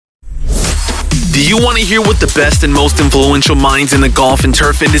Do you want to hear what the best and most influential minds in the golf and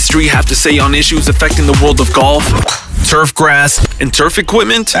turf industry have to say on issues affecting the world of golf, turf grass, and turf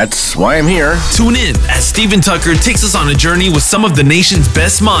equipment? That's why I'm here. Tune in as Stephen Tucker takes us on a journey with some of the nation's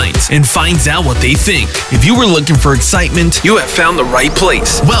best minds and finds out what they think. If you were looking for excitement, you have found the right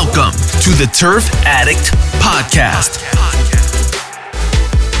place. Welcome to the Turf Addict Podcast.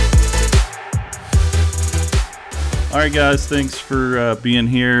 All right, guys, thanks for being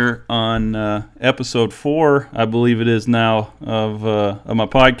here on episode 4, I believe it is now, of my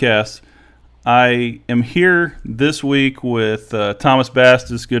podcast. I am here this week with Thomas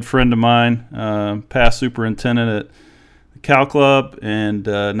Bastis, good friend of mine, past superintendent at the Cal Club and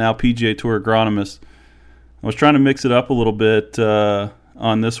now PGA Tour Agronomist. I was trying to mix it up a little bit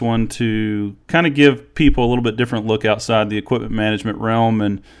on this one to kind of give people a little bit different look outside the equipment management realm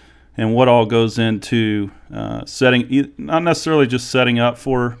and what all goes into setting, not necessarily just setting up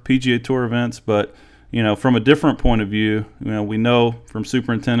for PGA Tour events, but from a different point of view. We know from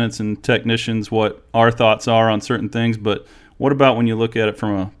superintendents and technicians what our thoughts are on certain things, but what about when you look at it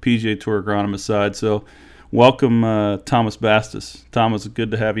from a PGA Tour agronomist side? So welcome, Thomas Bastis. Thomas, good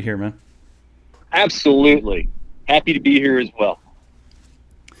to have you here, man. Absolutely. Happy to be here as well.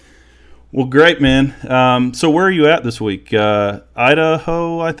 Well, great, man. So where are you at this week?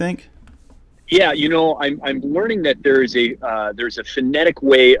 Idaho, I think? Yeah, I'm learning that there's a phonetic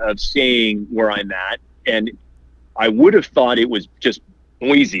way of saying where I'm at, and I would have thought it was just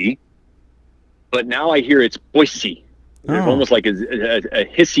Boise, but now I hear it's Boise. There's almost like a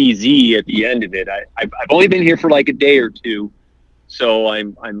hissy Z at the end of it. I've only been here for like a day or two, so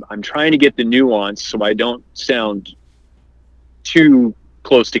I'm trying to get the nuance so I don't sound too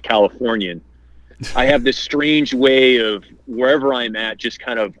close to Californian. I have this strange way of wherever I'm at just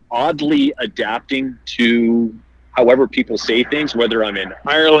kind of oddly adapting to however people say things, whether I'm in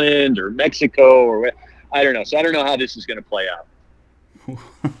Ireland or Mexico or I don't know. So I don't know how this is going to play out.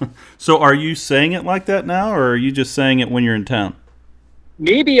 So are you saying it like that now, or are you just saying it when you're in town?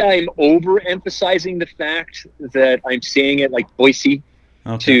 Maybe I'm overemphasizing the fact that I'm saying it like Boise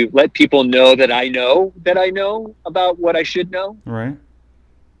to let people know that I know about what I should know. Right.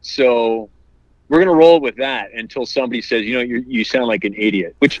 So we're going to roll with that until somebody says, you sound like an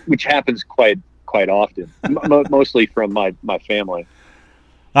idiot, which happens quite often, mostly from my family.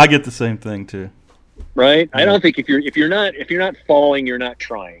 I get the same thing too. Right? Yeah. I don't think if you're not falling, you're not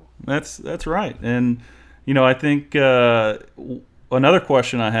trying. That's right. And I think another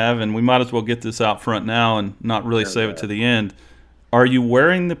question I have, and we might as well get this out front now and not really save it to the end. Are you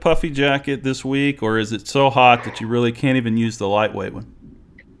wearing the puffy jacket this week, or is it so hot that you really can't even use the lightweight one?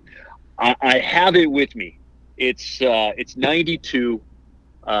 I have it with me. It's 92,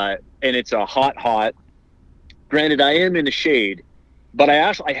 and it's a hot. Granted, I am in the shade, but I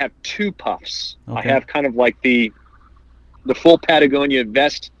have two puffs. Okay. I have kind of like the full Patagonia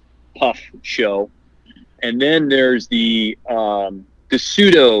vest puff show, and then there's the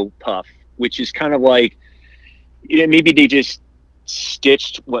pseudo puff, which is kind of like maybe they just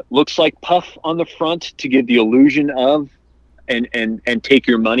stitched what looks like puff on the front to give the illusion of. And take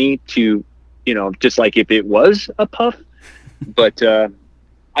your money to, just like if it was a puff. But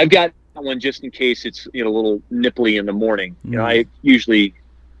I've got one just in case it's a little nipply in the morning. I usually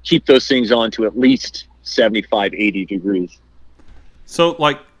keep those things on to at least 75, 80 degrees. So,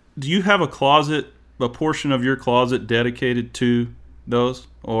 do you have a portion of your closet dedicated to those?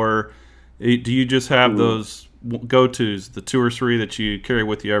 Or do you just have those go-tos, the 2 or 3 that you carry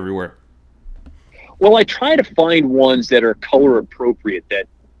with you everywhere? Well, I try to find ones that are color appropriate, that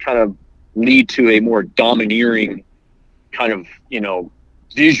kind of lead to a more domineering kind of,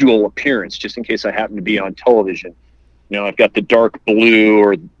 visual appearance, just in case I happen to be on television. I've got the dark blue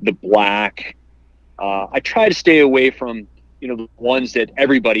or the black. I try to stay away from, the ones that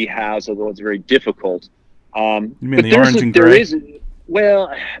everybody has, although it's very difficult. You mean the orange and gray?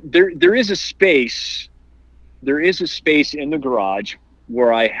 There is a space. There is a space in the garage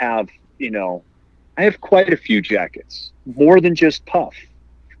where I have, I have quite a few jackets, more than just puff.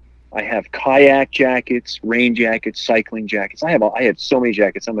 I have kayak jackets, rain jackets, cycling jackets. I have so many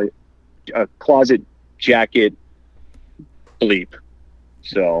jackets. I'm a closet jacket bleep.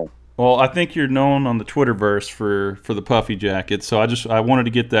 So. Well, I think you're known on the Twitterverse for the puffy jacket, so I wanted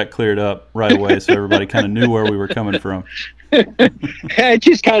to get that cleared up right away so everybody kind of knew where we were coming from. It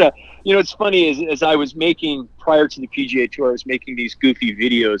just kind of, it's funny as I was making, prior to the PGA Tour, I was making these goofy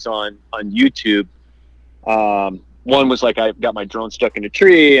videos on YouTube. One was like I got my drone stuck in a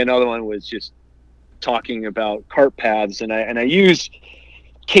tree. Another one was just talking about cart paths, and I used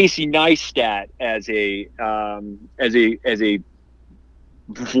Casey Neistat as a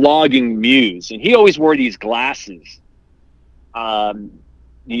vlogging muse, and he always wore these glasses,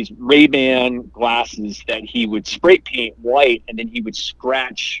 these Ray-Ban glasses that he would spray paint white, and then he would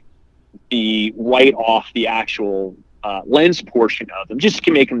scratch the white off the actual lens portion of them, just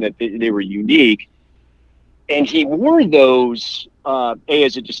to make them that they were unique. And he wore those A,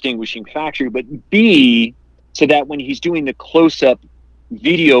 as a distinguishing factor, but B, so that when he's doing the close-up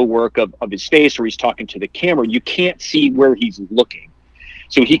video work of his face, or he's talking to the camera, you can't see where he's looking.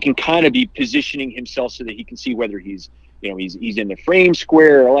 So he can kind of be positioning himself so that he can see whether he's in the frame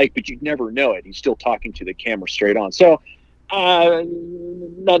square or but you'd never know it. He's still talking to the camera straight on. So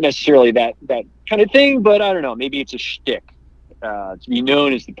not necessarily that kind of thing, but I don't know. Maybe it's a shtick to be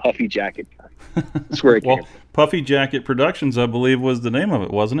known as the Puffy Jacket guy. That's where it came from. Puffy Jacket Productions, I believe, was the name of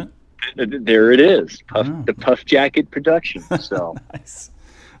it, wasn't it? There it is, the Puff Jacket Productions. So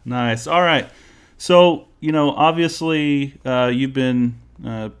nice. All right. So obviously, you've been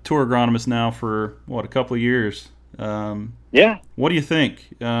tour agronomist now for a couple of years. Yeah. What do you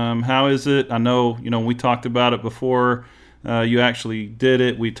think? How is it? I know we talked about it before you actually did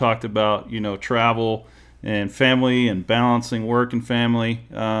it. We talked about travel and family and balancing work and family.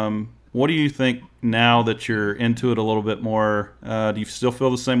 What do you think now that you're into it a little bit more? Do you still feel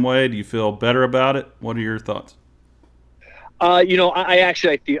the same way? Do you feel better about it? What are your thoughts? I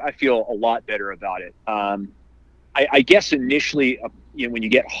feel a lot better about it. I guess initially, when you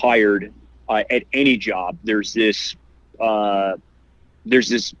get hired at any job, there's this kind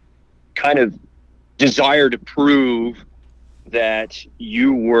of desire to prove that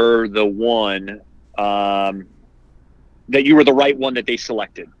you were the one, that you were the right one that they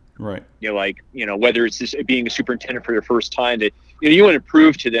selected. Right. Whether it's this being a superintendent for your first time, that you want to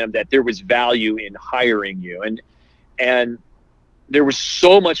prove to them that there was value in hiring you, and there was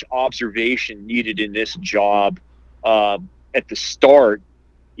so much observation needed in this job at the start.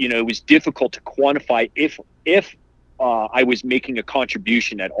 It was difficult to quantify if I was making a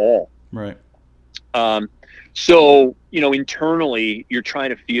contribution at all. Right. So internally, you're trying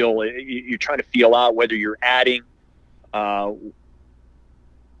to feel out whether you're adding. So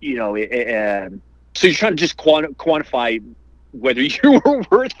you're trying to just quantify whether you were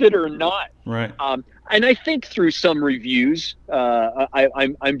worth it or not. Right. And I think through some reviews,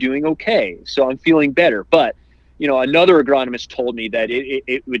 I'm doing okay. So I'm feeling better. But, another agronomist told me that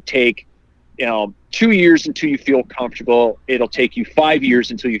it would take, 2 years until you feel comfortable. It'll take you 5 years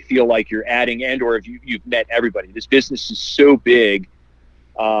until you feel like you're adding, or if you've met everybody. This business is so big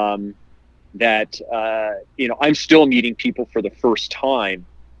that, I'm still meeting people for the first time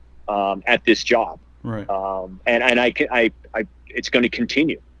at this job. Right. And it's going to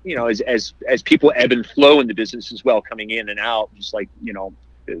continue, as people ebb and flow in the business as well, coming in and out, just like,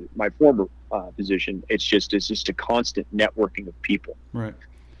 my former position. It's just a constant networking of people. Right.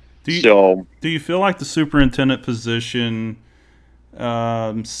 Do you feel like the superintendent position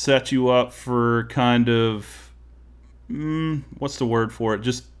set you up for kind of, what's the word for it?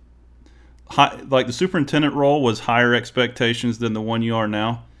 Just like the superintendent role was higher expectations than the one you are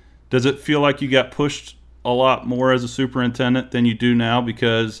now? Does it feel like you got pushed a lot more as a superintendent than you do now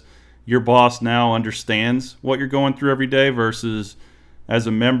because your boss now understands what you're going through every day versus as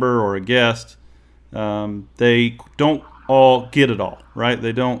a member or a guest? They don't all get it all, right?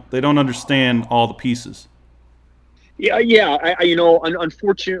 They don't understand all the pieces. Yeah.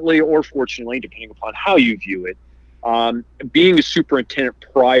 Unfortunately or fortunately, depending upon how you view it, being a superintendent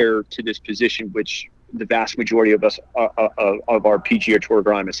prior to this position, which the vast majority of us of our PGA Tour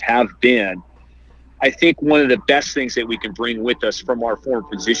agronomists have been, I think one of the best things that we can bring with us from our former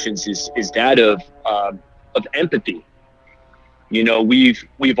positions is that of empathy.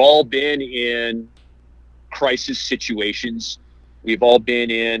 We've all been in crisis situations. We've all been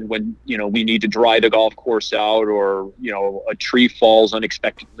in when, we need to dry the golf course out, or, a tree falls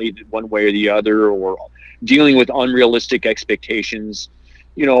unexpectedly one way or the other, or dealing with unrealistic expectations,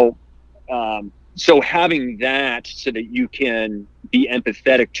 so having that so that you can be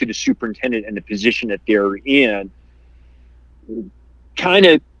empathetic to the superintendent and the position that they're in kind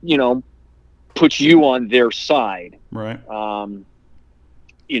of, puts you on their side. Right. I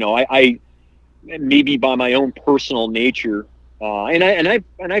maybe by my own personal nature, and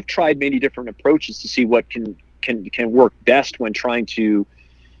I've tried many different approaches to see what can work best when trying to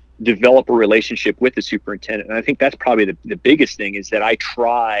develop a relationship with the superintendent. And I think that's probably the biggest thing, is that I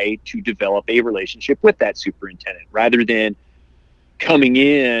try to develop a relationship with that superintendent rather than coming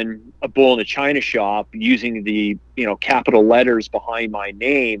in a bull in a china shop using the capital letters behind my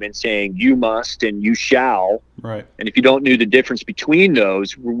name and saying you must and you shall. Right. And if you don't know the difference between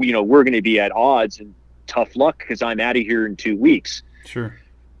those, we're going to be at odds, and tough luck because I'm out of here in 2 weeks. Sure.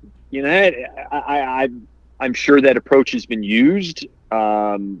 You know, I'm sure that approach has been used.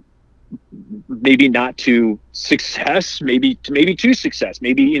 Maybe not to success, maybe to success.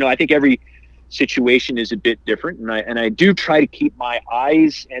 Maybe, you know, I think every situation is a bit different, and I do try to keep my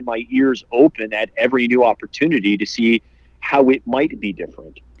eyes and my ears open at every new opportunity to see how it might be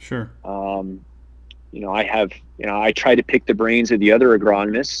different. Sure. You know, I try to pick the brains of the other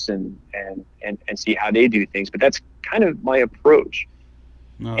agronomists and see how they do things, but that's kind of my approach.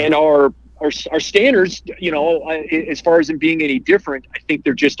 No. And our standards, you know, as far as them being any different, I think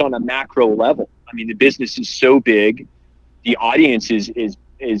they're just on a macro level. I mean, the business is so big, the audience is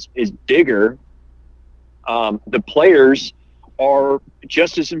bigger. The players are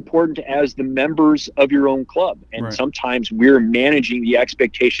just as important as the members of your own club, and right. sometimes we're managing the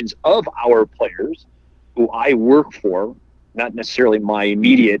expectations of our players, who I work for, not necessarily my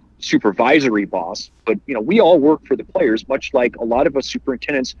immediate supervisory boss, but, you know, we all work for the players, much like a lot of us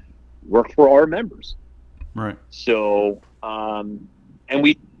superintendents work for our members. Right. So, and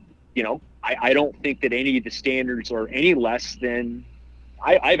we, you know, I don't think that any of the standards are any less than,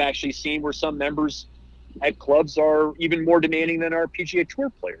 I've actually seen where some members at clubs are even more demanding than our PGA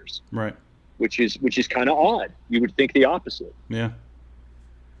Tour players. Right. Which is kind of odd. You would think the opposite. Yeah.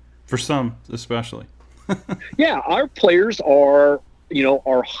 For some, especially. Yeah, our players are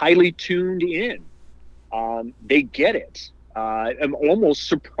highly tuned in. They get it, and almost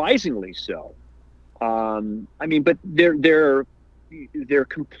surprisingly so. I mean, but they're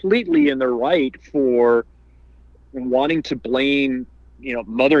completely in the right for wanting to blame, you know,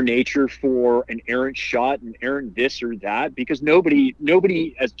 Mother Nature for an errant shot, an errant this or that, because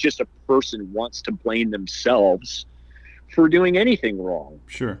nobody as just a person wants to blame themselves for doing anything wrong.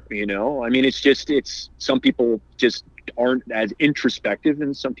 Sure. You know, I mean, it's some people just aren't as introspective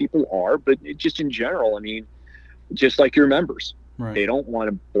and some people are, but just in general, I mean, just like your members, right. They don't want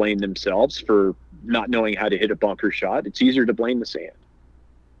to blame themselves for not knowing how to hit a bunker shot. It's easier to blame the sand.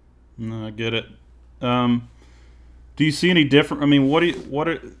 No, I get it. Do you see any different? I mean, what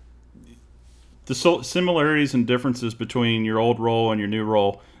are the similarities and differences between your old role and your new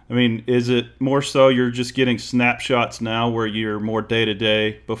role? I mean, is it more so you're just getting snapshots now where you're more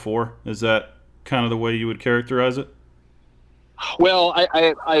day-to-day before? Is that kind of the way you would characterize it? Well,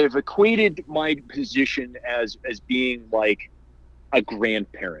 I've equated my position as being like a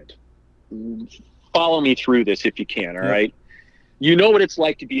grandparent. Follow me through this if you can, all right? You know what it's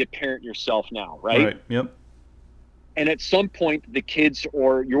like to be a parent yourself now, right? Right, yep. And at some point, the kids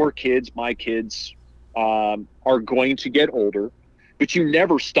or your kids, my kids, are going to get older, but you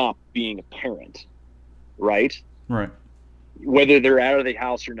never stop being a parent, right? Right. Whether they're out of the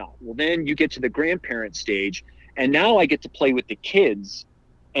house or not. Well, then you get to the grandparent stage, and now I get to play with the kids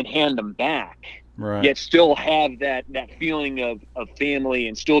and hand them back, right. Yet still have that feeling of family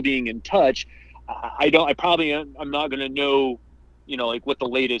and still being in touch. I'm not going to know, you know, like what the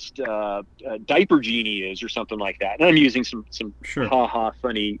latest diaper genie is or something like that. And I'm using some sure. ha-ha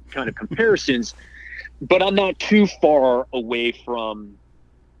funny kind of comparisons, but I'm not too far away from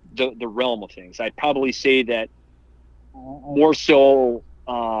the realm of things. I'd probably say that more so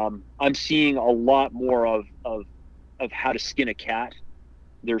I'm seeing a lot more of how to skin a cat.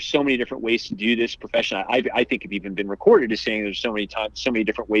 There's so many different ways to do this profession. I think I've even been recorded as saying there's so many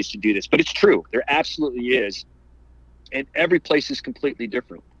different ways to do this, but it's true. There absolutely is. And every place is completely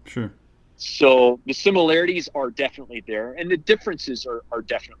different. Sure. So the similarities are definitely there, and the differences are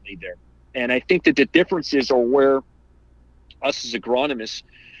definitely there. And I think that the differences are where us as agronomists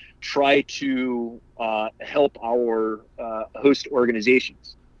try to help our host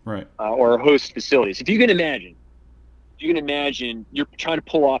organizations, right, or host facilities. If you can imagine you're trying to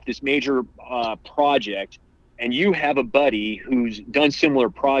pull off this major project, and you have a buddy who's done similar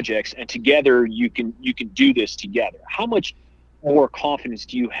projects, and together you can do this together. How much more confidence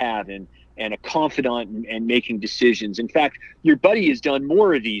do you have in a confidant and making decisions? In fact, your buddy has done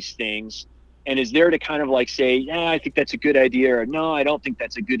more of these things and is there to kind of like say, yeah, I think that's a good idea, or no, I don't think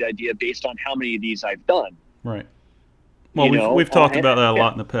that's a good idea based on how many of these I've done. Right. Well, we've talked about that a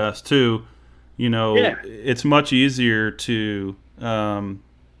lot in the past too. You know, it's much easier to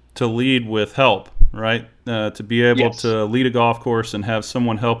lead with help, right? To be able to lead a golf course and have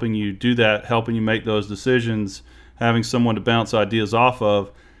someone helping you do that, helping you make those decisions, having someone to bounce ideas off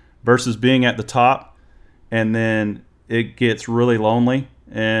of, versus being at the top and then it gets really lonely.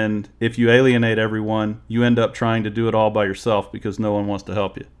 And if you alienate everyone, you end up trying to do it all by yourself because no one wants to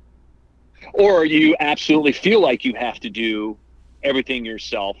help you. Or you absolutely feel like you have to do everything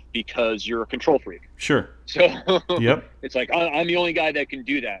yourself because you're a control freak. Sure. So yep. It's like, I'm the only guy that can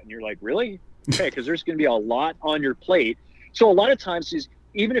do that. And you're like, really? Okay, because there's going to be a lot on your plate So a lot of times is,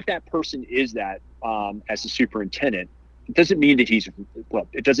 even if that person is that, as a superintendent, it doesn't mean that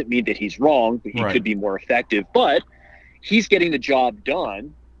it doesn't mean that he's wrong, but he could be more effective, but he's getting the job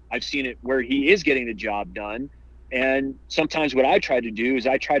done. I've seen it where he is getting the job done. And sometimes what I try to do is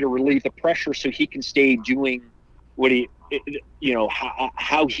I try to relieve the pressure so he can stay doing what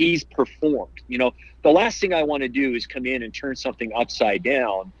how he's performed. The last thing I want to do is come in and turn something upside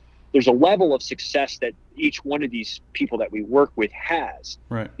down. There's a level of success that each one of these people that we work with has.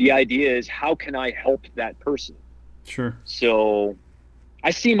 Right. The idea is, how can I help that person? Sure. So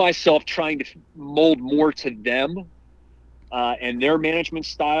I see myself trying to mold more to them and their management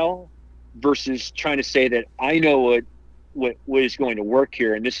style, versus trying to say that I know what is going to work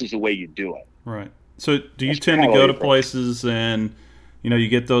here and this is the way you do it. Right. So do you tend to go to places and you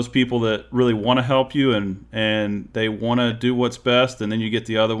get those people that really want to help you and they want to do what's best, and then you get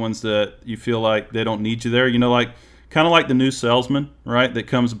the other ones that you feel like they don't need you there, kind of like the new salesman, right, that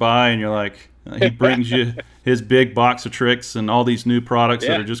comes by and you're like, he brings you his big box of tricks and all these new products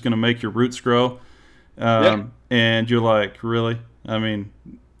that are just going to make your roots grow. And you're like, really? I mean,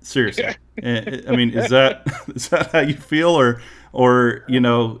 seriously. I mean, is that how you feel, or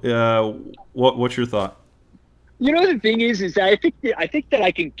what's your thought? The thing is that I think that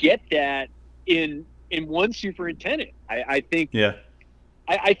I can get that in one superintendent. I think that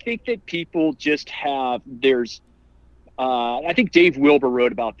people just have, I think Dave Wilbur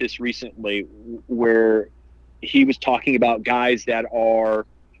wrote about this recently, where he was talking about guys that are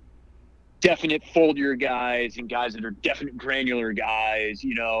definite fold-year guys and guys that are definite granular guys,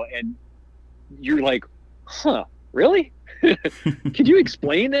 and you're like, huh, really? Could you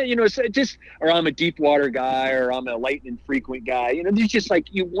explain that? So or I'm a deep water guy, or I'm a light and frequent guy. There's just like,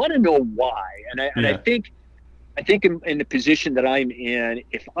 you want to know why. And I think in the position that I'm in,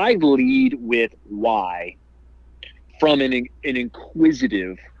 if I lead with why from an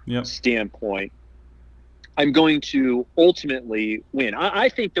inquisitive standpoint, I'm going to ultimately win. I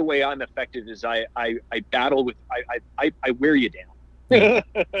think the way I'm effective is I battle with, I wear you down. I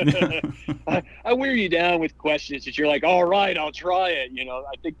wear you down with questions that you're like, all right, I'll try it.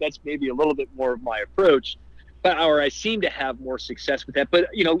 I think that's maybe a little bit more of my approach, or I seem to have more success with that. But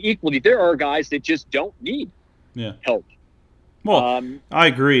equally, there are guys that just don't need help. Well, I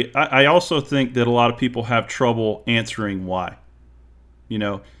agree. I also think that a lot of people have trouble answering why.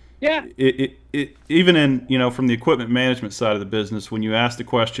 It even in from the equipment management side of the business, when you ask the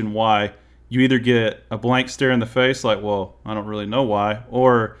question why, you either get a blank stare in the face, like, well, I don't really know why,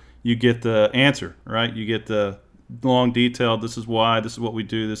 or you get the answer, right? You get the long, detailed, this is why, this is what we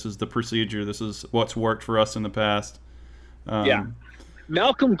do, this is the procedure, this is what's worked for us in the past.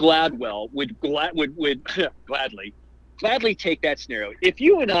 Malcolm Gladwell would gladly take that scenario. If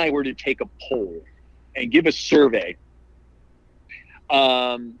you and I were to take a poll and give a survey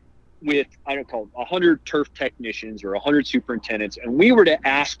with, I don't call them 100 turf technicians or 100 superintendents, and we were to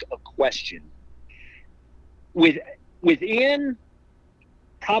ask a question, within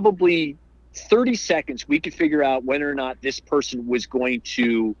probably 30 seconds, we could figure out whether or not this person was going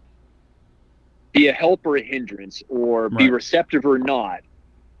to be a help or a hindrance, or be receptive or not.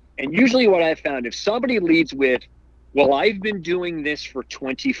 And usually what I found, if somebody leads with, well, I've been doing this for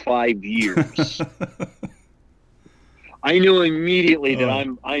 25 years, I knew immediately that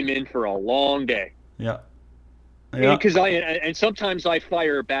I'm in for a long day. Because and sometimes I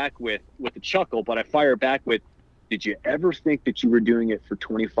fire back with a chuckle, but I fire back with, did you ever think that you were doing it for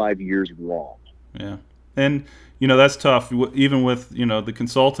 25 years wrong? Yeah. And that's tough. Even with the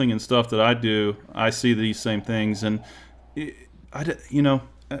consulting and stuff that I do, I see these same things, and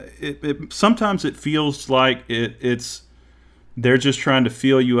sometimes it feels like it's they're just trying to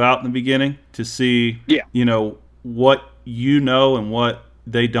feel you out in the beginning to see what and what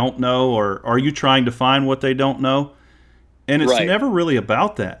they don't know, or are you trying to find what they don't know? And it's never really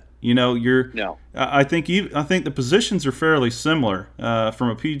about that. I think the positions are fairly similar, from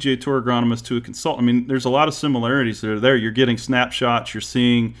a PGA Tour agronomist to a consultant. I mean, there's a lot of similarities that are there. You're getting snapshots. You're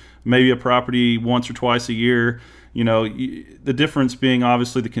seeing maybe a property once or twice a year. The difference being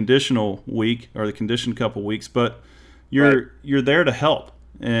obviously the conditional week or the conditioned couple weeks, but you're there to help.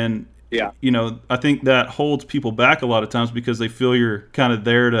 And I think that holds people back a lot of times because they feel you're kind of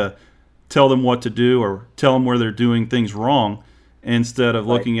there to tell them what to do or tell them where they're doing things wrong, instead of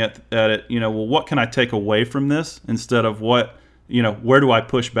looking at it, well, what can I take away from this, instead of what, where do I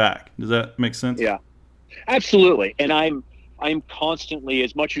push back? Does that make sense? Yeah, absolutely. And I'm constantly,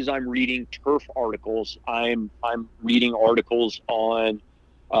 as much as I'm reading turf articles, I'm reading articles on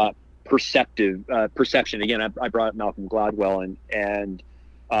perception. Again, I brought up Malcolm Gladwell, and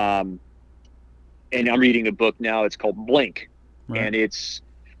and I'm reading a book now. It's called Blink, Right. and it's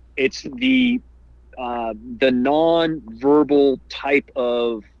the non-verbal type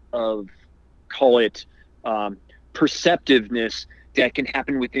of call it perceptiveness that can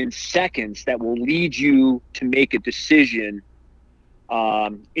happen within seconds that will lead you to make a decision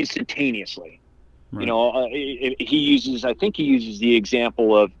instantaneously. Right. You know, I think he uses the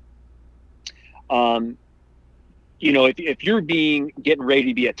example of, you know, if you're getting ready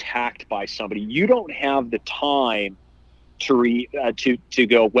to be attacked by somebody, you don't have the time to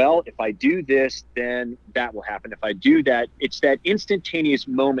go, well, if I do this, then that will happen. If I do that, it's that instantaneous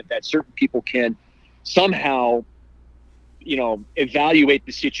moment that certain people can somehow, you know, evaluate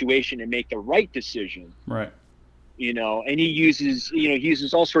the situation and make the right decision. Right. You know, and he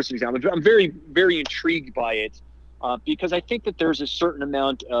uses all sorts of examples. I'm very, very intrigued by it because I think that there's a certain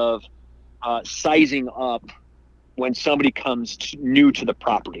amount of sizing up when somebody comes new to the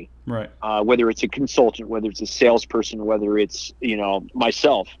property. Right. Whether it's a consultant, whether it's a salesperson, whether it's, you know,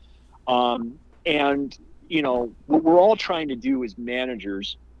 myself. And, you know, what we're all trying to do as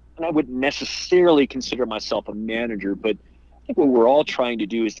managers, and I wouldn't necessarily consider myself a manager, but I think what we're all trying to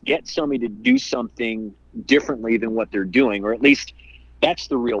do is get somebody to do something differently than what they're doing, or at least that's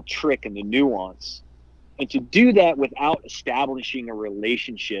the real trick and the nuance. And to do that without establishing a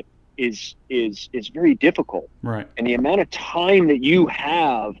relationship is very difficult. Right. And the amount of time that you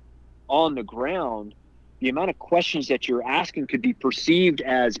have on the ground, the amount of questions that you're asking could be perceived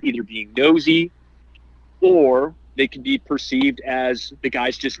as either being nosy, or they can be perceived as the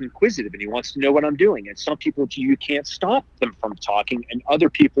guy's just inquisitive and he wants to know what I'm doing. And some people, you can't stop them from talking, and other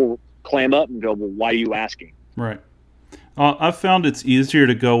people clam up and go, well, why are you asking? Right. I've found it's easier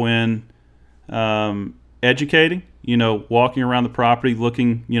to go in educating, you know, walking around the property,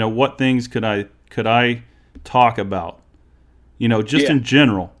 looking, you know, what things could I talk about, you know, just in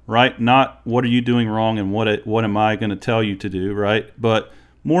general, right? Not what are you doing wrong and what am I going to tell you to do, right? But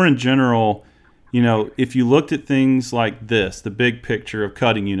more in general, you know, if you looked at things like this, the big picture of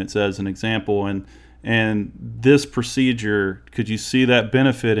cutting units as an example, and this procedure, could you see that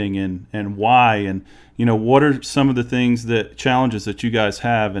benefiting and why? And, you know, what are some of the challenges that you guys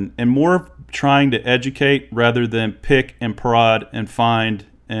have? And more trying to educate rather than pick and prod and find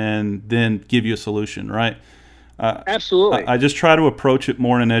and then give you a solution, right? Absolutely. I just try to approach it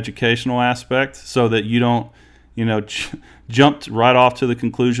more in an educational aspect so that you don't, you know, jumped right off to the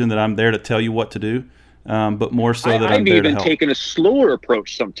conclusion that I'm there to tell you what to do, but more so that I'm there to help. I've even taken a slower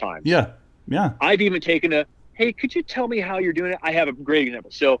approach sometimes. Yeah. I've even taken hey, could you tell me how you're doing it? I have a great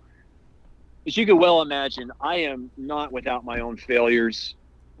example. So, as you can well imagine, I am not without my own failures.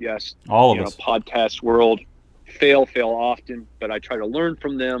 Yes, all of us. Podcast world, fail often, but I try to learn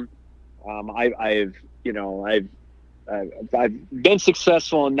from them. I've been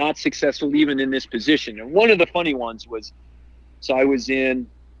successful and not successful even in this position. And one of the funny ones was, so I was in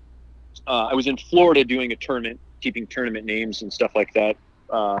Florida doing a tournament, keeping tournament names and stuff like that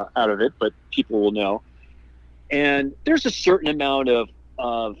out of it, but people will know. And there's a certain amount of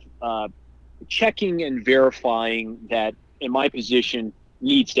checking and verifying that in my position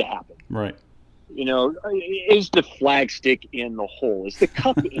needs to happen. Right. You know, is the flag stick in the hole? Is the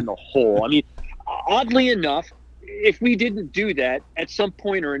cup in the hole? I mean, oddly enough, if we didn't do that at some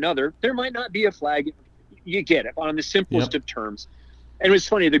point or another, there might not be a flag. You get it, on the simplest of terms. And it was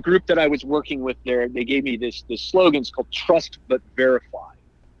funny, the group that I was working with there, they gave me this slogan. It's called Trust But Verify.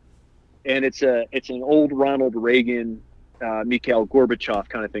 And it's an old Ronald Reagan, Mikhail Gorbachev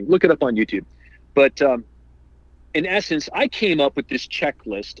kind of thing. Look it up on YouTube. But in essence, I came up with this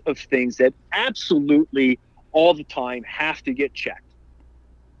checklist of things that absolutely all the time have to get checked.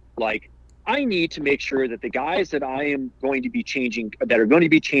 Like, I need to make sure that the guys that I am going to be changing, that are going to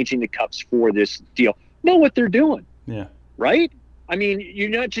be changing the cups for this deal, know what they're doing. Yeah. Right? I mean, you're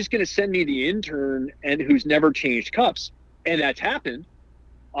not just going to send me the intern and who's never changed cups, and that's happened,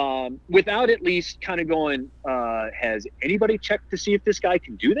 without at least kind of going, has anybody checked to see if this guy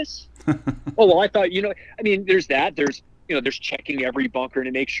can do this? Oh, well, I thought, you know, I mean, there's that. There's checking every bunker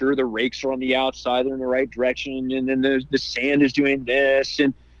to make sure the rakes are on the outside, they're in the right direction, and then the sand is doing this,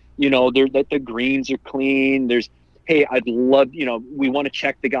 and, you know, that the greens are clean. There's, hey, I'd love, you know, we want to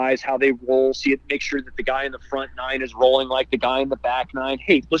check the guys, how they roll, make sure that the guy in the front nine is rolling like the guy in the back nine.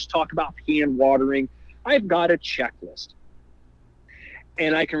 Hey, let's talk about hand watering. I've got a checklist.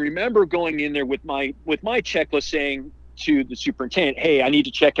 And I can remember going in there with my checklist saying to the superintendent, hey, I need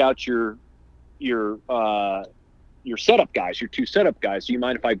to check out your setup guys, your two setup guys. Do you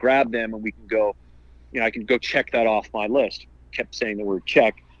mind if I grab them and we can go, you know, I can go check that off my list. Kept saying the word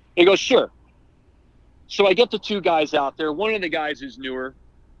check. He goes, sure. So I get the two guys out there. One of the guys is newer,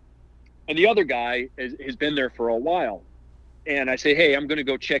 And the other guy has been there for a while. And I say, hey, I'm going to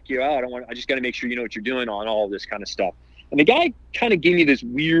go check you out. I just got to make sure you know what you're doing on all this kind of stuff. And the guy kind of gave me this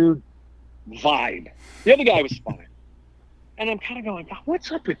weird vibe. The other guy was fine. And I'm kind of going,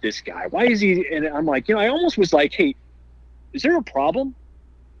 what's up with this guy? Why is he? And I'm like, I almost was like, hey, is there a problem?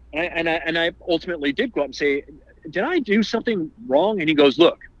 And I ultimately did go up and say, did I do something wrong? And he goes,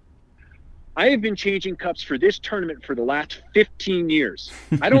 look, I have been changing cups for this tournament for the last 15 years.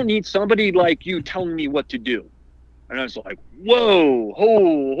 I don't need somebody like you telling me what to do. And I was like, whoa,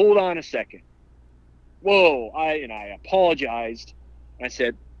 hold on a second. Whoa, I apologized. I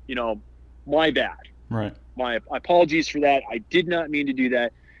said, my bad. Right. My apologies for that. I did not mean to do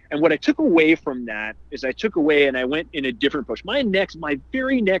that. And what I took away from that is I went in a different approach. My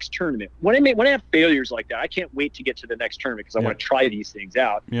very next tournament, when I have failures like that, I can't wait to get to the next tournament because I want to try these things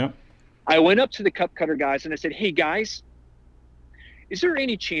out. Yeah. I went up to the cup cutter guys and I said, hey guys, is there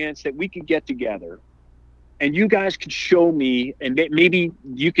any chance that we could get together and you guys could show me, and maybe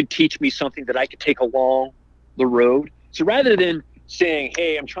you could teach me something that I could take along the road? So rather than saying,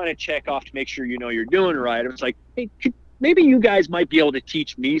 hey, I'm trying to check off to make sure you're doing it right, I was like, hey, maybe you guys might be able to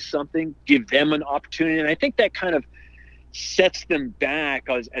teach me something, give them an opportunity. And I think that kind of sets them back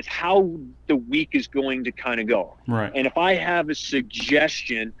as how the week is going to kind of go. Right. And if I have a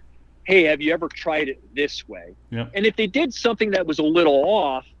suggestion, hey, have you ever tried it this way? Yep. And if they did something that was a little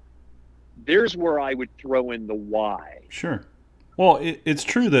off, there's where I would throw in the why. Sure. Well, it's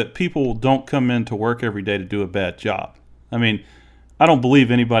true that people don't come into work every day to do a bad job. I mean, I don't believe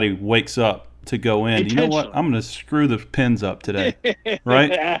anybody wakes up to go in, you know what, I'm going to screw the pins up today,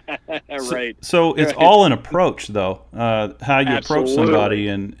 right? Right. So it's all an approach, though, how you approach somebody.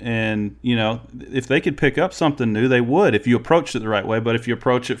 And if they could pick up something new, they would if you approached it the right way. But if you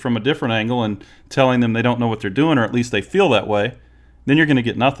approach it from a different angle and telling them they don't know what they're doing, or at least they feel that way, then you're going to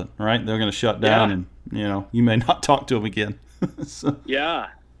get nothing, right? They're going to shut down and, you may not talk to them again. So. Yeah.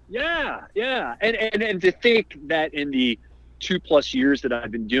 And to think that in the 2+ years that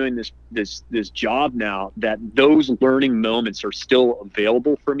I've been doing this job now, that those learning moments are still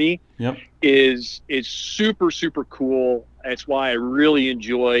available for me is super, super cool. That's why I really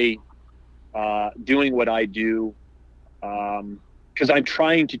enjoy doing what I do, because I'm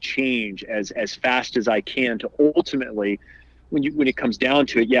trying to change as fast as I can to ultimately, when it comes down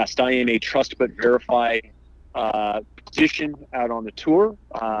to it, yes, I am a trust but verify position out on the tour.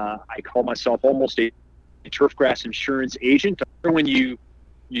 I call myself almost a turfgrass insurance agent. When you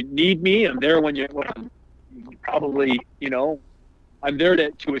need me, I'm there when I'm probably, I'm there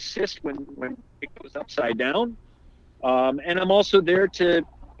to assist when it goes upside down. And I'm also there to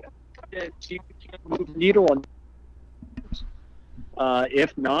see if we can move the needle on.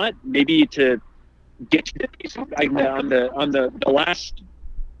 If not, maybe to get you the piece. I'm the last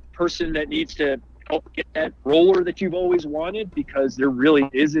person that needs to help get that roller that you've always wanted, because there really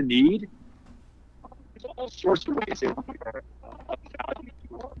is a need. There's all sorts of ways that we are of value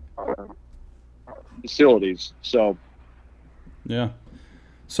to our facilities. So, yeah.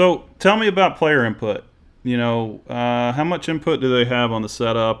 So tell me about player input. How much input do they have on the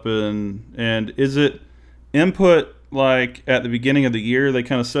setup, and is it input like at the beginning of the year they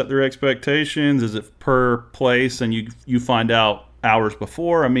kind of set their expectations? Is it per place and you find out hours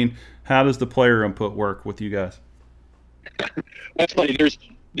before? I mean, how does the player input work with you guys? That's funny.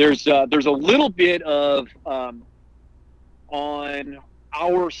 There's a little bit of on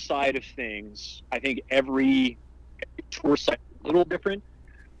our side of things. I think every tour site is a little different,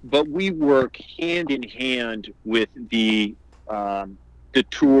 but we work hand in hand with the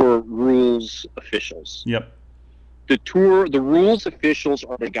tour rules officials. Yep. The rules officials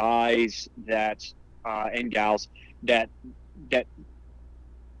are the guys that and gals that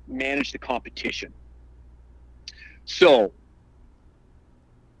manage the competition. So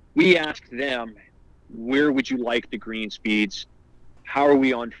we ask them, where would you like the green speeds? How are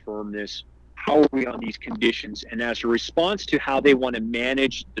we on firmness? How are we on these conditions? And as a response to how they want to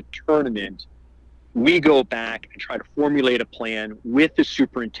manage the tournament, we go back and try to formulate a plan with the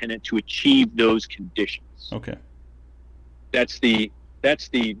superintendent to achieve those conditions. Okay. That's kind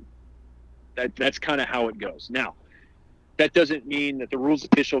of how it goes. Now, that doesn't mean that the rules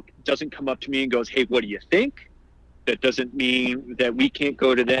official doesn't come up to me and goes, hey, what do you think? That doesn't mean that we can't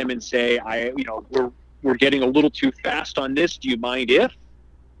go to them and say, we're getting a little too fast on this. Do you mind if?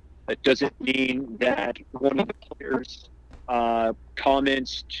 That doesn't mean that one of the players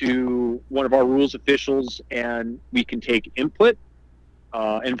comments to one of our rules officials and we can take input,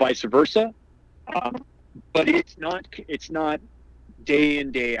 and vice versa. But it's not day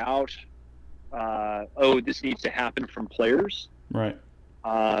in, day out. This needs to happen from players. Right.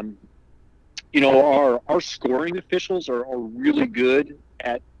 our scoring officials are really good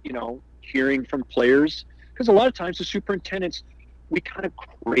at, hearing from players, because a lot of times the superintendents, we kind of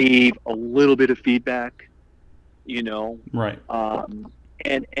crave a little bit of feedback, Right.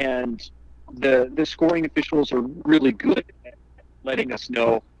 And the scoring officials are really good at letting us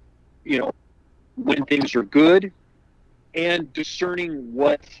know, when things are good, and discerning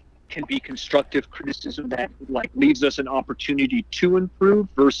what can be constructive criticism that leaves us an opportunity to improve,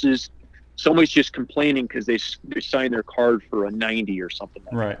 versus somebody's just complaining because they signed their card for a 90 or something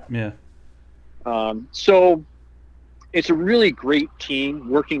like right. that. Yeah. So it's a really great team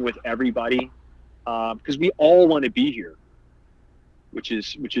working with everybody, because we all want to be here, which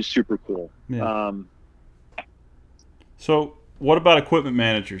is super cool. Yeah. So what about equipment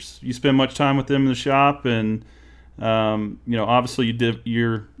managers? You spend much time with them in the shop, and obviously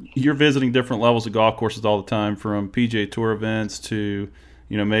you're visiting different levels of golf courses all the time, from PGA Tour events to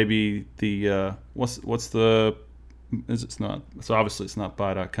maybe the what's the is it's not so obviously it's not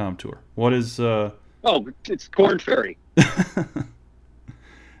buy.com tour. What is it's Corn Ferry.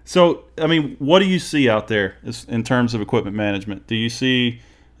 So I mean, what do you see out there in terms of equipment management? Do you see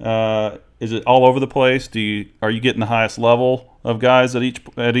is it all over the place? Are you getting the highest level of guys at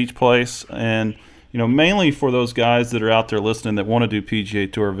each place? And mainly for those guys that are out there listening that want to do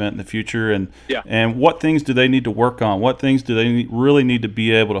PGA Tour event in the future, and what things do they need to work on? What things do they really need to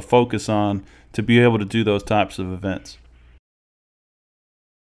be able to focus on to be able to do those types of events?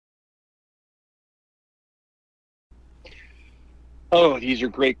 Oh, these are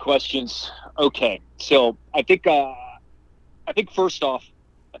great questions. Okay, so I think first off,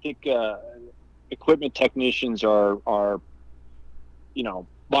 equipment technicians are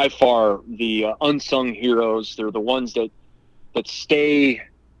by far the unsung heroes. They're the ones that stay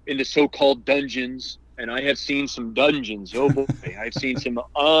in the so-called dungeons, and I have seen some dungeons. Oh boy, I've seen some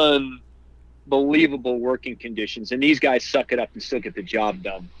unbelievable working conditions, and these guys suck it up and still get the job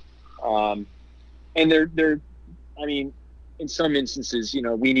done. And they're, I mean, in some instances,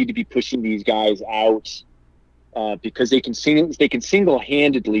 we need to be pushing these guys out because they can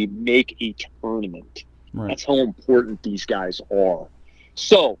single-handedly make a tournament. Right. That's how important these guys are.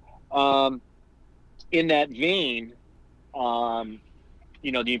 So, in that vein,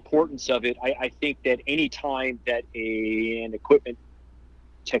 the importance of it, I think that any time that an equipment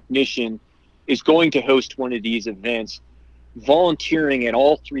technician is going to host one of these events, volunteering at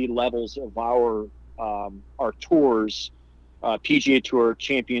all three levels of our tours, PGA Tour,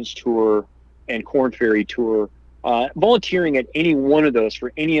 Champions Tour, and Corn Ferry Tour, volunteering at any one of those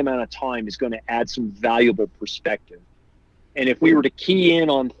for any amount of time is going to add some valuable perspective. And if we were to key in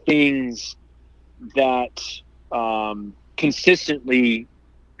on things that consistently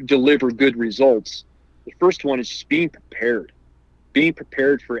deliver good results, the first one is just being prepared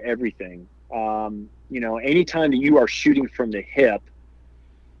for everything. Anytime that you are shooting from the hip,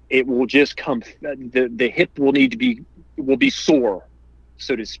 it will just come, the hip will be sore,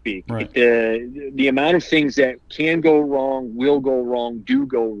 so to speak. Right. The amount of things that can go wrong, will go wrong, do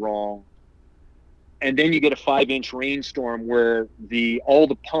go wrong. And then you get a 5-inch rainstorm where all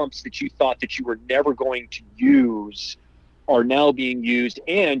the pumps that you thought that you were never going to use are now being used,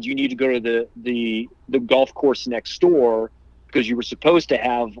 and you need to go to the golf course next door because you were supposed to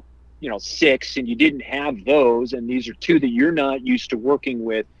have 6 and you didn't have those, and these are 2 that you're not used to working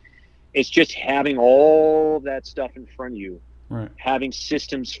with. It's just having all that stuff in front of you, right. Having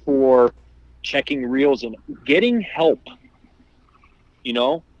systems for checking reels and getting help,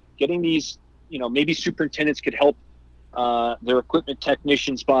 getting these, maybe superintendents could help their equipment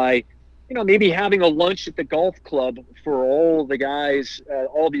technicians by, maybe having a lunch at the golf club for all the guys,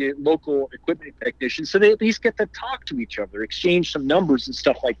 all the local equipment technicians, so they at least get to talk to each other, exchange some numbers and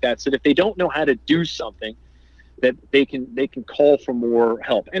stuff like that, so that if they don't know how to do something, that they can call for more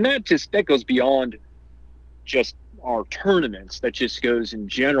help. And that goes beyond just our tournaments. That just goes in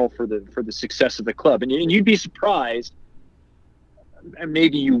general for the success of the club. And you'd be surprised, and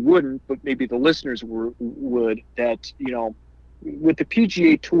maybe you wouldn't, but maybe the listeners would, that with the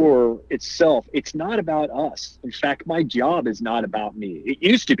PGA Tour itself, it's not about us. In fact, my job is not about me. It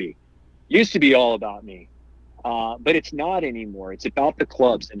used to be all about me, but it's not anymore. It's about the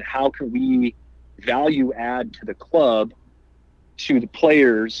clubs, and how can we value add to the club, to the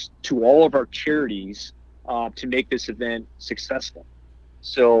players, to all of our charities, to make this event successful.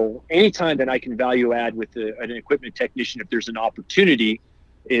 So anytime that I can value add with an equipment technician, if there's an opportunity,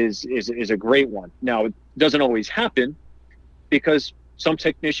 is a great one. Now, it doesn't always happen, because some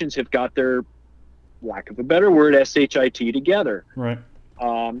technicians have got their, lack of a better word, SHIT together. Right.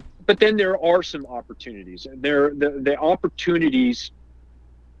 But then there are some opportunities. The opportunities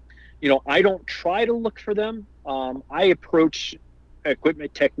I don't try to look for them. I approach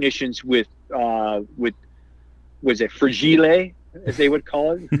equipment technicians with was it fragile, as they would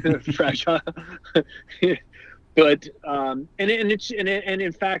call it, fragile. But and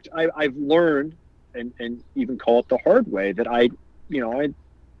in fact, I've learned and even call it the hard way that I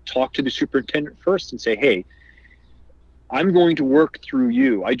talk to the superintendent first and say, hey, I'm going to work through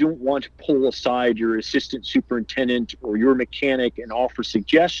you. I don't want to pull aside your assistant superintendent or your mechanic and offer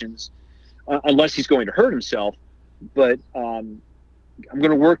suggestions unless he's going to hurt himself. But I'm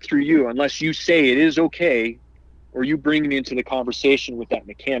going to work through you unless you say it is okay, or you bring me into the conversation with that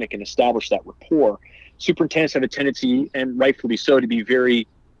mechanic and establish that rapport. Superintendents have a tendency, and rightfully so, to be very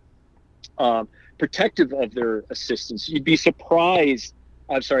protective of their assistants. You'd be surprised,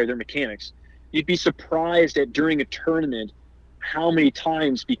 their mechanics. You'd be surprised at during a tournament how many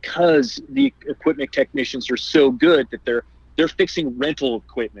times, because the equipment technicians are so good, that they're fixing rental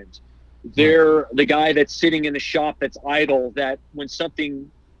equipment. They're the guy that's sitting in the shop that's idle, that when something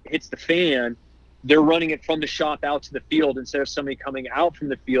hits the fan, they're running it from the shop out to the field instead of somebody coming out from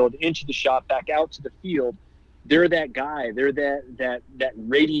the field into the shop back out to the field. They're that guy. They're that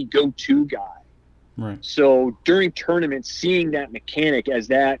ready go-to guy. Right. So during tournaments, seeing that mechanic as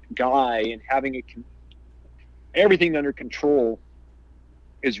that guy and having everything under control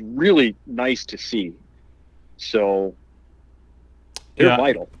is really nice to see. So they're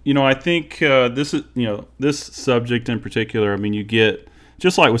vital. I think this is this subject in particular. I mean, you get,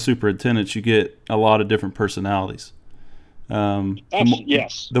 just like with superintendents, you get a lot of different personalities.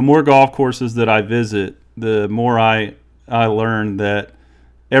 Yes. The more golf courses that I visit, the more I learn that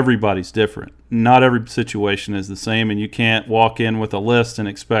everybody's different. Not every situation is the same, and you can't walk in with a list and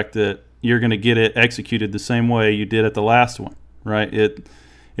expect that you're going to get it executed the same way you did at the last one, right? It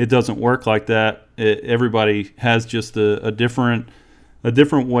doesn't work like that. Everybody has just a different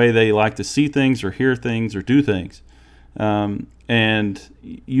way they like to see things or hear things or do things. And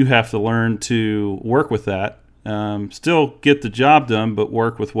you have to learn to work with that. Still get the job done, but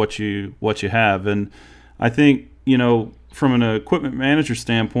work with what you have. And I think, from an equipment manager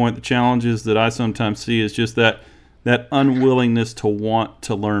standpoint, the challenges that I sometimes see is just that unwillingness to want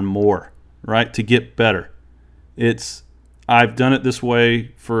to learn more, right? To get better. I've done it this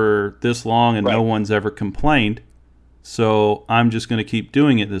way for this long and no one's ever complained. So I'm just going to keep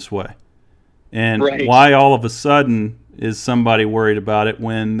doing it this way. And why all of a sudden is somebody worried about it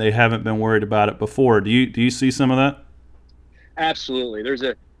when they haven't been worried about it before? Do you see some of that? Absolutely. There's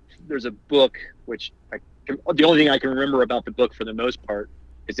a book, which the only thing I can remember about the book for the most part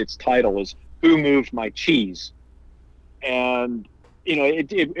is its title is Who Moved My Cheese? And,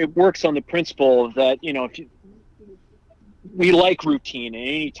 it works on the principle that, we like routine, and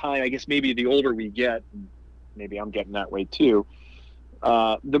any time, I guess maybe the older we get, maybe I'm getting that way too,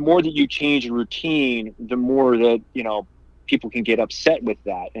 the more that you change a routine, the more that, people can get upset with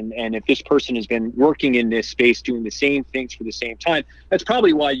that. And if this person has been working in this space doing the same things for the same time, that's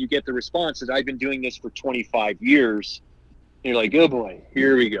probably why you get the response that I've been doing this for 25 years. And you're like, oh boy,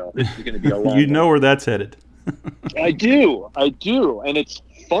 here we go. This is going to be a long You know where that's headed. I do. And it's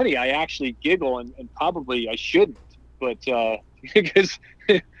funny. I actually giggle, and probably I shouldn't, but because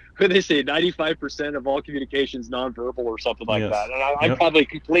what they say, 95% of all communication is nonverbal or something like that. And I'm probably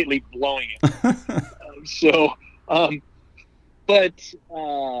completely blowing it. But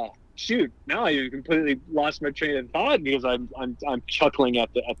shoot, now I completely lost my train of thought because I'm chuckling at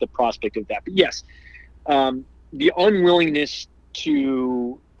the prospect of that. But yes, the unwillingness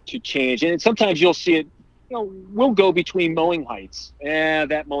to change, and sometimes you'll see it. We'll go between mowing heights.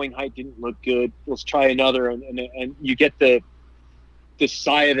 That mowing height didn't look good. Let's try another, and you get the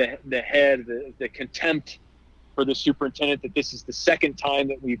sigh of the head, the contempt for the superintendent that this is the second time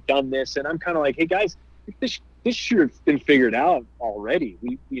that we've done this. And I'm kind of like, hey guys, this should have been figured out already.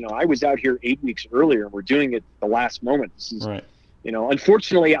 I was out here 8 weeks earlier, and we're doing it at the last moment. This is, right.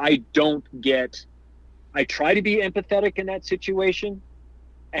 Unfortunately, I try to be empathetic in that situation.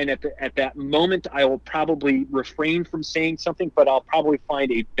 And at that moment, I will probably refrain from saying something, but I'll probably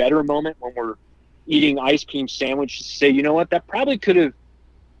find a better moment when we're eating ice cream sandwiches to say, you know what, that probably could have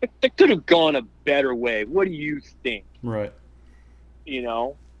gone a better way. What do you think? Right. And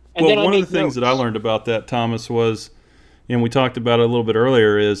well, one of the things that I learned about that, Thomas, was, and we talked about it a little bit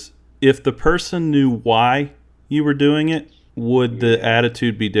earlier, is if the person knew why you were doing it, would the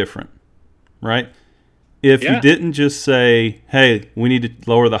attitude be different, right? If you didn't just say, hey, we need to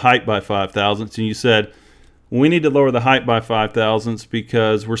lower the height by 5 thousandths, and you said, we need to lower the height by 5 thousandths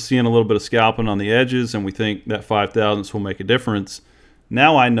because we're seeing a little bit of scalping on the edges and we think that 5 thousandths will make a difference.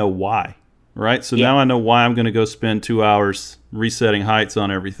 Now I know why. right? So now I know why I'm going to go spend 2 hours resetting heights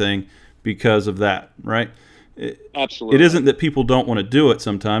on everything because of that, right? Absolutely. It isn't that people don't want to do it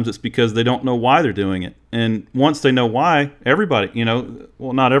sometimes. It's because they don't know why they're doing it. And once they know why, everybody,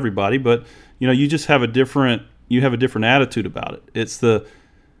 well, not everybody, but, you just have a different attitude about it. It's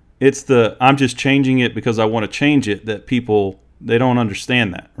the I'm just changing it because I want to change it that people, they don't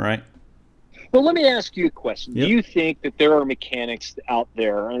understand that, right? Well, let me ask you a question. Yep. Do you think that there are mechanics out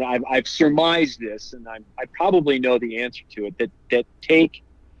there, and I've surmised this, and I probably know the answer to it, that take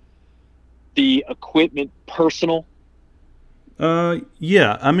the equipment personal?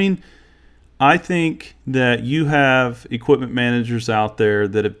 Yeah. I mean, I think that you have equipment managers out there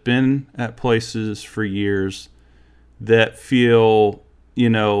that have been at places for years that feel,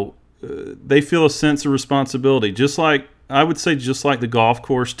 they feel a sense of responsibility. Just like, I would say, just like the golf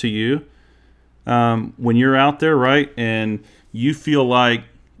course to you. When you're out there, right, and you feel like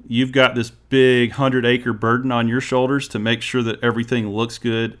you've got this big 100-acre burden on your shoulders to make sure that everything looks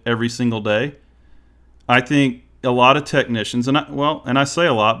good every single day. I think a lot of technicians, and I say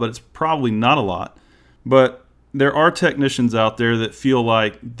a lot, but it's probably not a lot, but there are technicians out there that feel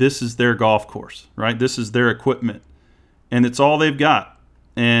like this is their golf course, right? This is their equipment, and it's all they've got,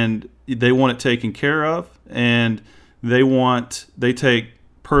 and they want it taken care of, and they take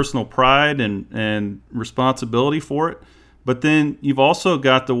personal pride and responsibility for it. But then you've also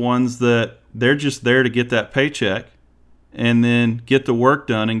got the ones that they're just there to get that paycheck and then get the work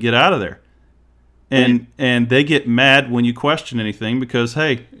done and get out of there. And they get mad when you question anything because,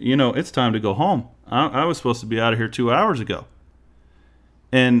 hey, it's time to go home. I was supposed to be out of here 2 hours ago.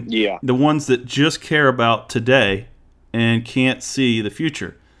 And the ones that just care about today and can't see the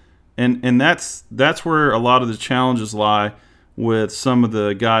future. And that's where a lot of the challenges lie with some of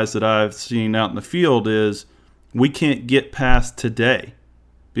the guys that I've seen out in the field is we can't get past today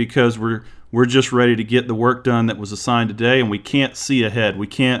because we're just ready to get the work done that was assigned today, and we can't see ahead.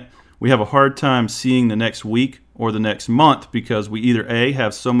 We have a hard time seeing the next week or the next month because we either A,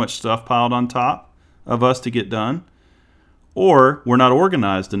 have so much stuff piled on top of us to get done, or we're not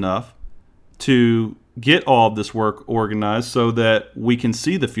organized enough to get all of this work organized so that we can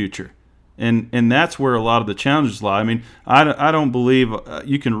see the future. And that's where a lot of the challenges lie. I mean, I don't believe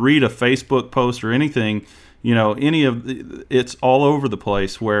you can read a Facebook post or anything, it's all over the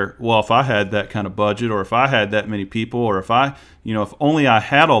place where, well, if I had that kind of budget, or if I had that many people, or if if only I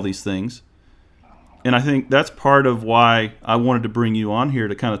had all these things. And I think that's part of why I wanted to bring you on here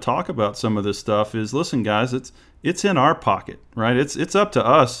to kind of talk about some of this stuff is, listen, guys, it's in our pocket, right? It's up to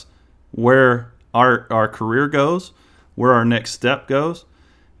us where our career goes, where our next step goes.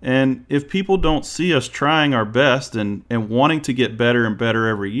 And if people don't see us trying our best and wanting to get better and better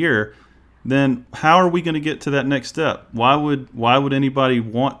every year, then how are we going to get to that next step? Why would anybody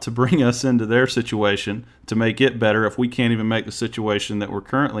want to bring us into their situation to make it better if we can't even make the situation that we're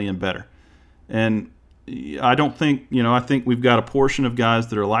currently in better? And I don't think, I think we've got a portion of guys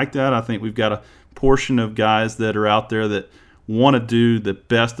that are like that. I think we've got a portion of guys that are out there that want to do the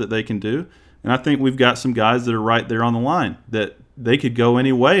best that they can do. And I think we've got some guys that are right there on the line that they could go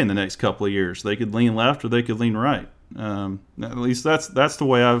any way in the next couple of years. They could lean left or they could lean right. At least that's the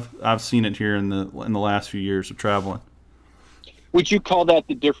way I've seen it here in the last few years of traveling. Would you call that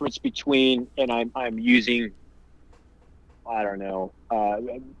the difference between, and I'm using, I don't know,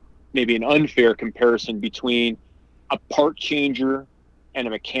 maybe an unfair comparison between a part changer and a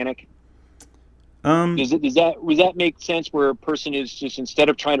mechanic? Does that make sense, where a person is just, instead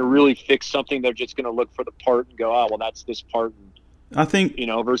of trying to really fix something, they're just going to look for the part and go, oh, well, that's this part. And, I think,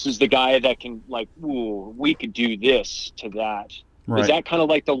 versus the guy that can, like, ooh, we could do this to that. Right. Is that kind of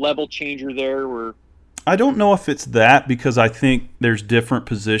like the level changer there? Or I don't know if it's that, because I think there's different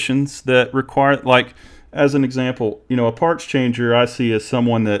positions that require, like, as an example, a parts changer I see as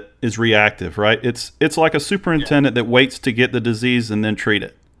someone that is reactive, right? It's like a superintendent that waits to get the disease and then treat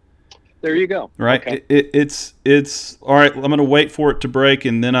it. There you go. Right. Okay. It's all right. I'm going to wait for it to break,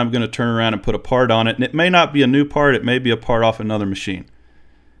 and then I'm going to turn around and put a part on it. And it may not be a new part. It may be a part off another machine.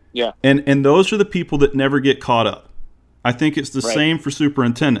 Yeah. And those are the people that never get caught up. I think it's the same for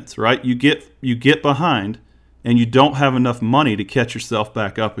superintendents, right? You get behind, and you don't have enough money to catch yourself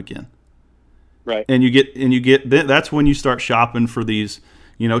back up again. Right. And you get that's when you start shopping for these,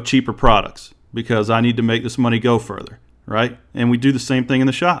 cheaper products, because I need to make this money go further. Right. And we do the same thing in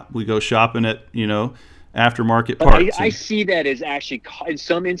the shop. We go shopping at, aftermarket parts. I see that as actually, in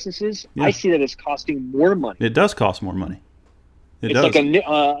some instances, I see that as costing more money. It does cost more money.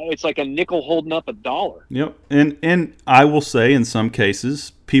 It's like a nickel holding up a dollar. Yep. And I will say, in some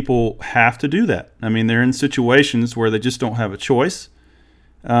cases, people have to do that. I mean, they're in situations where they just don't have a choice.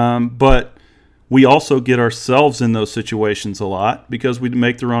 But we also get ourselves in those situations a lot because we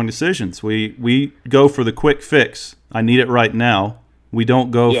make the wrong decisions. We go for the quick fix. I need it right now. We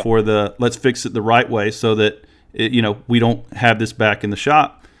don't go for the let's fix it the right way so that we don't have this back in the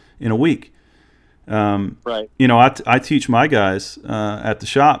shop in a week. Right. I teach my guys at the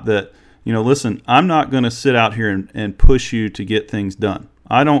shop that listen, I'm not going to sit out here and push you to get things done.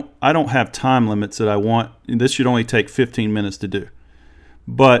 I don't have time limits that I want. This should only take 15 minutes to do.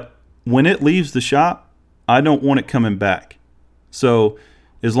 But when it leaves the shop, I don't want it coming back. So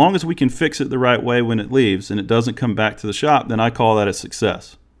as long as we can fix it the right way when it leaves and it doesn't come back to the shop, then I call that a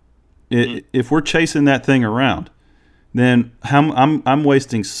success. If we're chasing that thing around, then I'm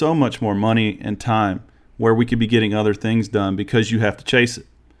wasting so much more money and time where we could be getting other things done because you have to chase it.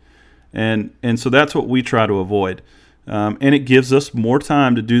 And so that's what we try to avoid. And it gives us more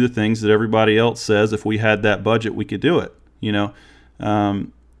time to do the things that everybody else says if we had that budget, we could do it.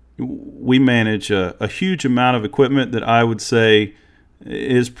 We manage a huge amount of equipment that I would say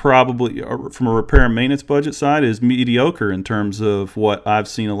is probably, from a repair and maintenance budget side, is mediocre in terms of what I've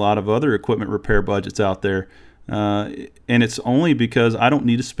seen a lot of other equipment repair budgets out there. And it's only because I don't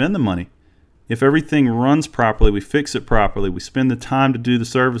need to spend the money. If everything runs properly, we fix it properly, we spend the time to do the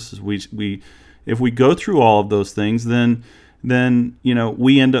services, if we go through all of those things, then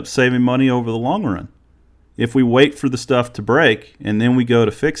we end up saving money over the long run. If we wait for the stuff to break and then we go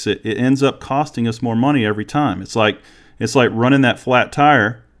to fix it, it ends up costing us more money every time. It's like running that flat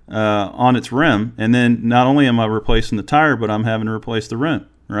tire on its rim, and then not only am I replacing the tire, but I'm having to replace the rim,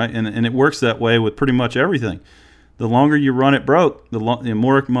 right? And it works that way with pretty much everything. The longer you run it broke, the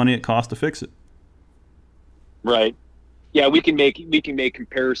more money it costs to fix it. Right. Yeah, we can make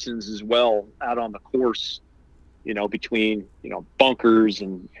comparisons as well out on the course, between bunkers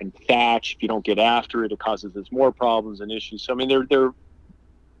and thatch. If you don't get after it, it causes us more problems and issues. So I mean, they're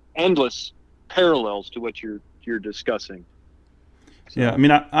endless parallels to what you're discussing. So. Yeah, I mean,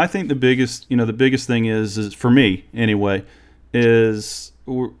 I think the biggest thing is for me anyway, is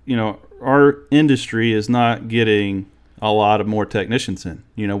our industry is not getting a lot of more technicians in.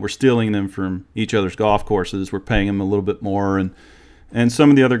 We're stealing them from each other's golf courses. We're paying them a little bit more, and some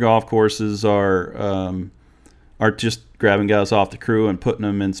of the other golf courses are just grabbing guys off the crew and putting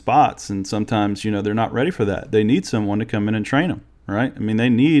them in spots. And sometimes they're not ready for that. They need someone to come in and train them, right? I mean, they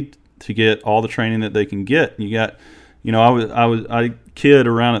need to get all the training that they can get. You got, I kid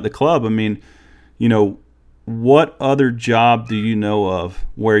around at the club. I mean, what other job do you know of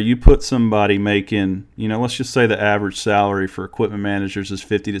where you put somebody making, let's just say the average salary for equipment managers is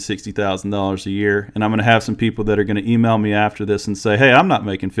 $50,000 to $60,000 a year, and I'm going to have some people that are going to email me after this and say, "Hey, I'm not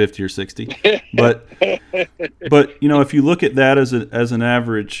making 50 or 60." But if you look at that as an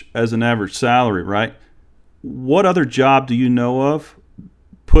average salary, right? What other job do you know of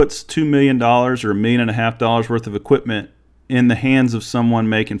puts $2 million or $1.5 million worth of equipment in the hands of someone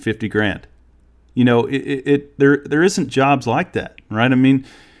making $50,000? There isn't jobs like that, right? I mean,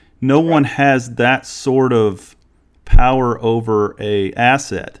 no one has that sort of power over a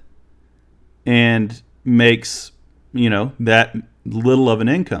asset and makes, that little of an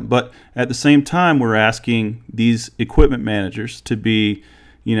income. But at the same time, we're asking these equipment managers to be,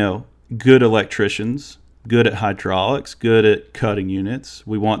 good electricians, good at hydraulics, good at cutting units.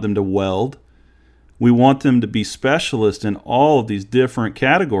 We want them to weld. We want them to be specialists in all of these different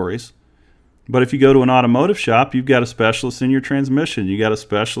categories. But if you go to an automotive shop, you've got a specialist in your transmission. You got a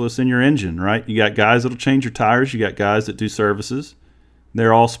specialist in your engine, right? You got guys that'll change your tires. You got guys that do services.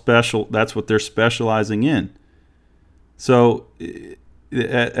 They're all special. That's what they're specializing in. So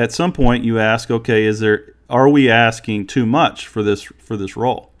at some point you ask, okay, are we asking too much for this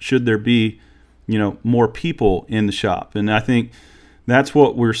role? Should there be, more people in the shop? And I think that's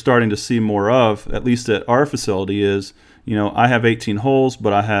what we're starting to see more of, at least at our facility, is I have 18 holes,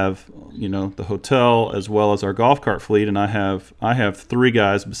 but I have, the hotel as well as our golf cart fleet, and I have 3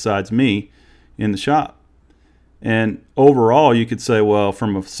 guys besides me in the shop. And overall, you could say, well,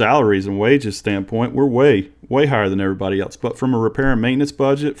 from a salaries and wages standpoint, we're way higher than everybody else. But from a repair and maintenance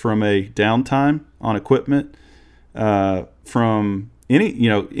budget, from a downtime on equipment, from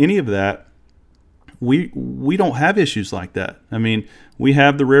any of that, we don't have issues like that. I mean, we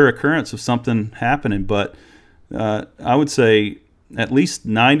have the rare occurrence of something happening, but I would say at least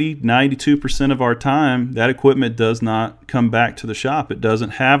 92% of our time, that equipment does not come back to the shop. It doesn't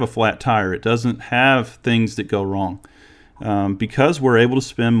have a flat tire. It doesn't have things that go wrong because we're able to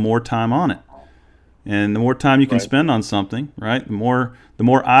spend more time on it. And the more time you can spend on something, right, the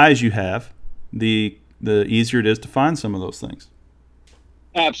more eyes you have, the easier it is to find some of those things.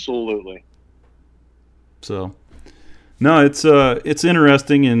 Absolutely. So No, it's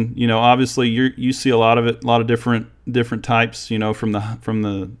interesting, and obviously you see a lot of it, a lot of different types, from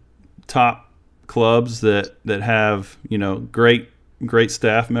the top clubs that have great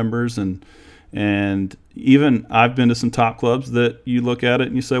staff members, and even I've been to some top clubs that you look at it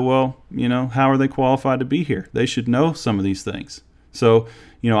and you say, well, how are they qualified to be here? They should know some of these things. So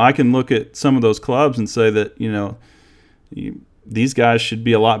I can look at some of those clubs and say that these guys should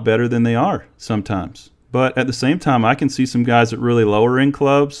be a lot better than they are sometimes. But at the same time, I can see some guys at really lower end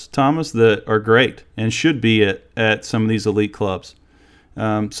clubs, Thomas, that are great and should be at some of these elite clubs.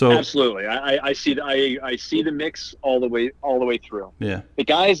 So absolutely, I see the mix all the way through. Yeah, the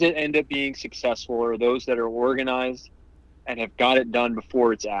guys that end up being successful are those that are organized and have got it done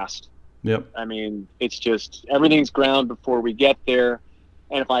before it's asked. Yep. I mean, it's just everything's ground before we get there.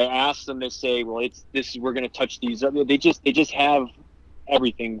 And if I ask them, they say, "Well, we're going to touch these." They just have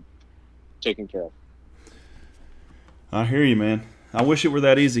everything taken care of. I hear you, man. I wish it were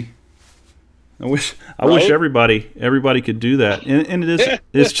that easy. I wish everybody could do that, and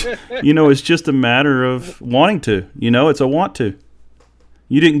it's just a matter of wanting to. It's a want to.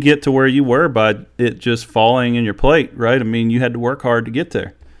 You didn't get to where you were by it just falling in your plate, right? I mean, you had to work hard to get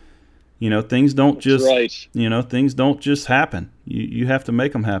there. Things don't things don't just happen. You have to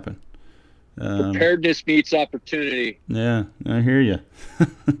make them happen. Preparedness meets opportunity. Yeah, I hear you.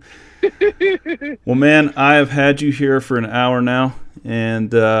 Well, man, I have had you here for an hour now,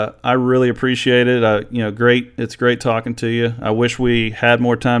 and I really appreciate it. Great. It's great talking to you. I wish we had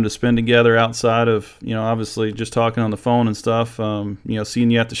more time to spend together outside of, obviously just talking on the phone and stuff.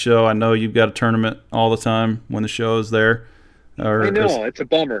 Seeing you at the show. I know you've got a tournament all the time when the show is there. I know it's a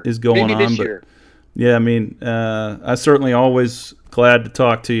bummer. Is going Maybe on, this but year. Yeah, I mean, I certainly always glad to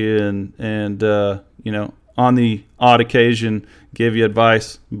talk to you, and on the odd occasion give you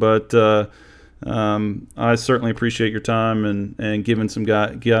advice, but I certainly appreciate your time and giving some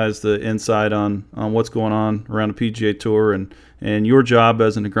guys the insight on what's going on around the PGA Tour and your job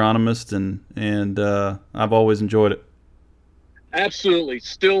as an agronomist, and I've always enjoyed it. Absolutely,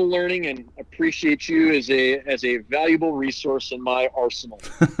 still learning, and appreciate you as a valuable resource in my arsenal.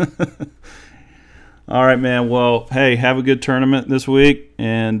 All right, man. Well, hey, have a good tournament this week,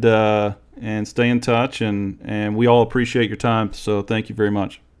 and stay in touch, and we all appreciate your time. So thank you very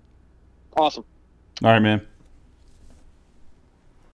much. Awesome. All right, man.